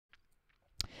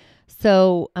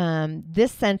So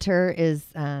this center is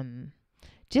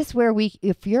just where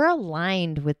if you're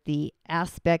aligned with the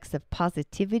aspects of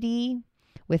positivity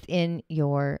within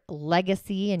your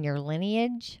legacy and your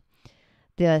lineage,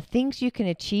 the things you can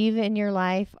achieve in your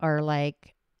life are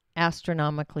like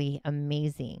astronomically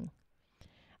amazing.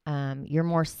 You're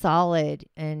more solid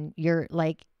and you're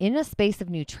like in a space of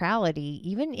neutrality,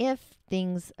 even if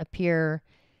things appear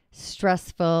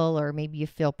stressful or maybe you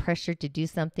feel pressured to do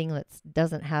something that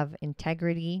doesn't have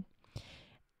integrity.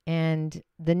 And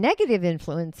the negative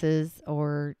influences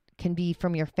or can be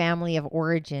from your family of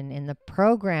origin and the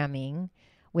programming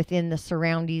within the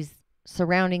surroundings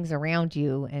around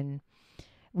you. And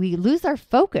we lose our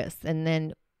focus. And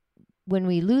then when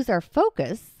we lose our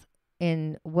focus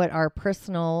in what our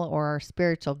personal or our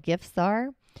spiritual gifts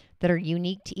are that are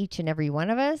unique to each and every one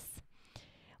of us,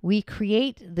 we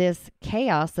create this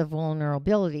chaos of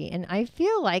vulnerability. And I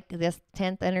feel like this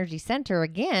 10th energy center,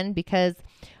 again, because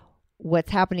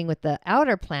what's happening with the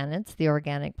outer planets, the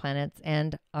organic planets,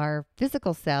 and our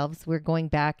physical selves, we're going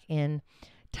back in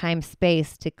time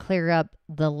space to clear up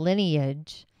the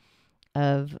lineage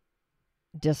of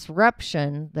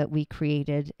disruption that we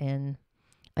created in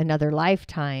another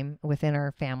lifetime within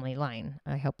our family line.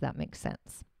 I hope that makes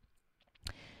sense.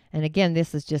 And again,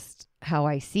 this is just how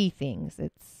I see things.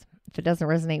 If it doesn't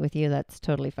resonate with you, that's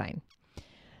totally fine.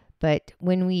 But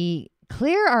when we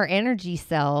clear our energy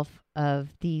self of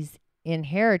these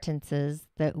inheritances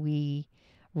that we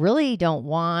really don't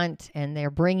want, and they're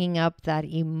bringing up that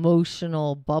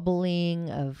emotional bubbling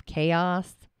of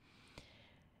chaos,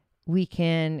 we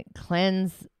can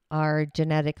cleanse our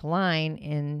genetic line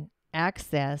and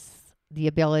access the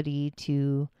ability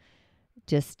to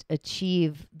just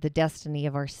achieve the destiny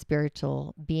of our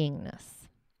spiritual beingness.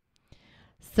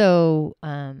 So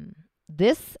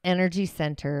this energy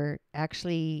center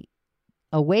actually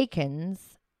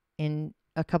awakens in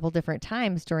a couple different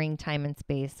times during time and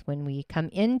space. When we come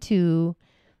into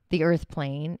the earth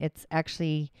plane, it's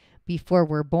actually before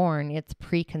we're born, it's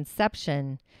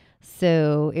preconception.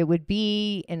 So it would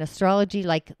be in astrology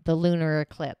like the lunar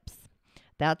eclipse.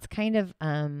 That's kind of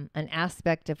an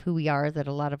aspect of who we are that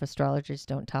a lot of astrologers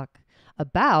don't talk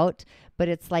about, but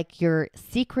it's like your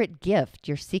secret gift,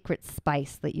 your secret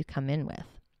spice that you come in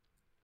with.